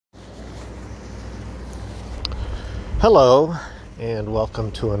Hello, and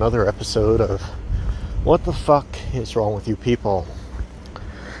welcome to another episode of What the Fuck is Wrong with You People?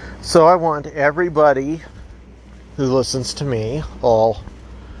 So I want everybody who listens to me, all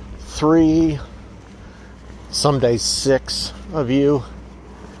 3, some days 6 of you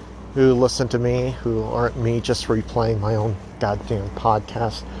who listen to me, who aren't me just replaying my own goddamn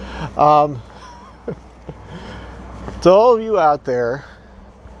podcast. To all of you out there,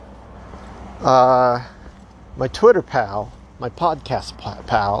 my Twitter pal, my podcast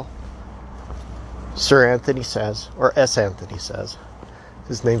pal, Sir Anthony Says, or S. Anthony Says.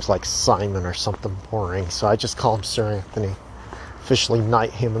 His name's like Simon or something boring, so I just call him Sir Anthony. Officially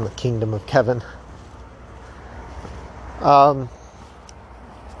knight him in the kingdom of Kevin. So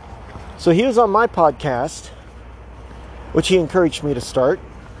he was on my podcast, which he encouraged me to start.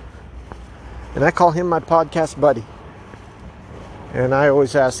 And I call him my podcast buddy. And I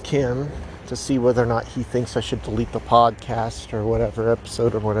always ask him to see whether or not he thinks I should delete the podcast or whatever,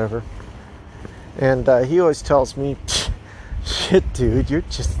 episode or whatever. And he always tells me, shit, dude, you're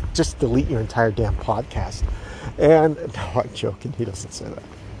just delete your entire damn podcast. And no, I'm joking. He doesn't say that.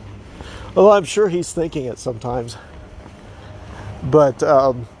 Well, I'm sure he's thinking it sometimes. But,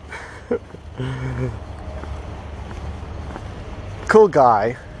 cool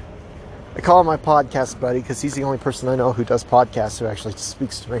guy. I call him my podcast buddy because he's the only person I know who does podcasts who actually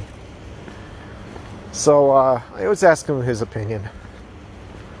speaks to me. So I always ask him his opinion.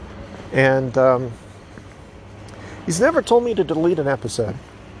 And he's never told me to delete an episode.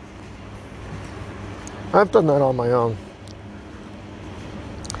 I've done that on my own.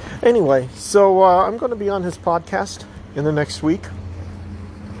 Anyway, so I'm going to be on his podcast in the next week.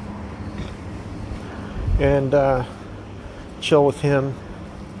 And chill with him.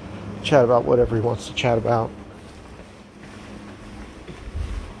 Chat about whatever he wants to chat about.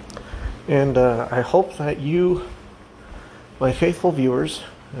 And I hope that you, my faithful viewers,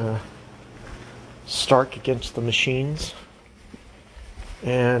 Stark Against the Machines,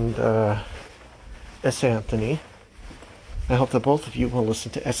 and S. Anthony, I hope that both of you will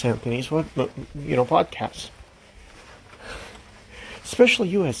listen to S. Anthony's podcast. Especially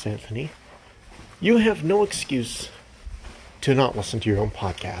you, S. Anthony. You have no excuse to not listen to your own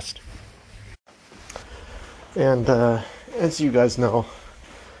podcast. And as you guys know,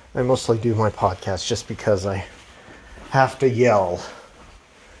 I mostly do my podcast just because I have to yell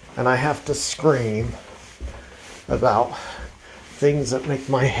and I have to scream about things that make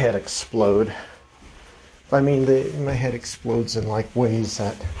my head explode. I mean, my head explodes in like ways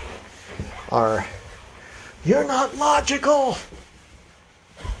that are, you're not logical.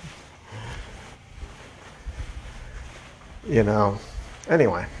 You know,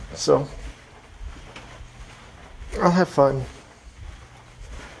 anyway, so I'll have fun.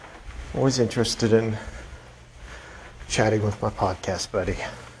 Always interested in chatting with my podcast buddy.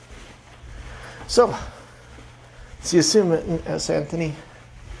 So, see you soon, S. Anthony.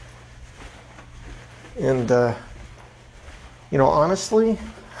 And, honestly,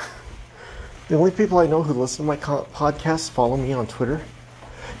 the only people I know who listen to my podcast follow me on Twitter.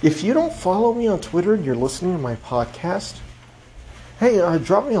 If you don't follow me on Twitter and you're listening to my podcast, hey,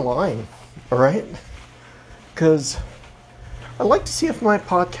 drop me a line, all right? Because I'd like to see if my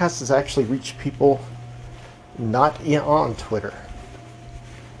podcast has actually reached people not on Twitter.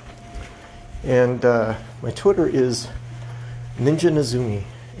 And my Twitter is Ninja Nezumi,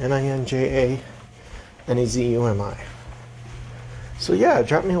 NinjaNazumi. So yeah,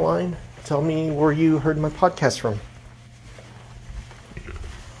 drop me a line. Tell me where you heard my podcast from.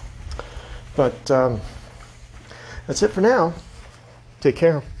 But that's it for now. Take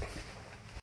care.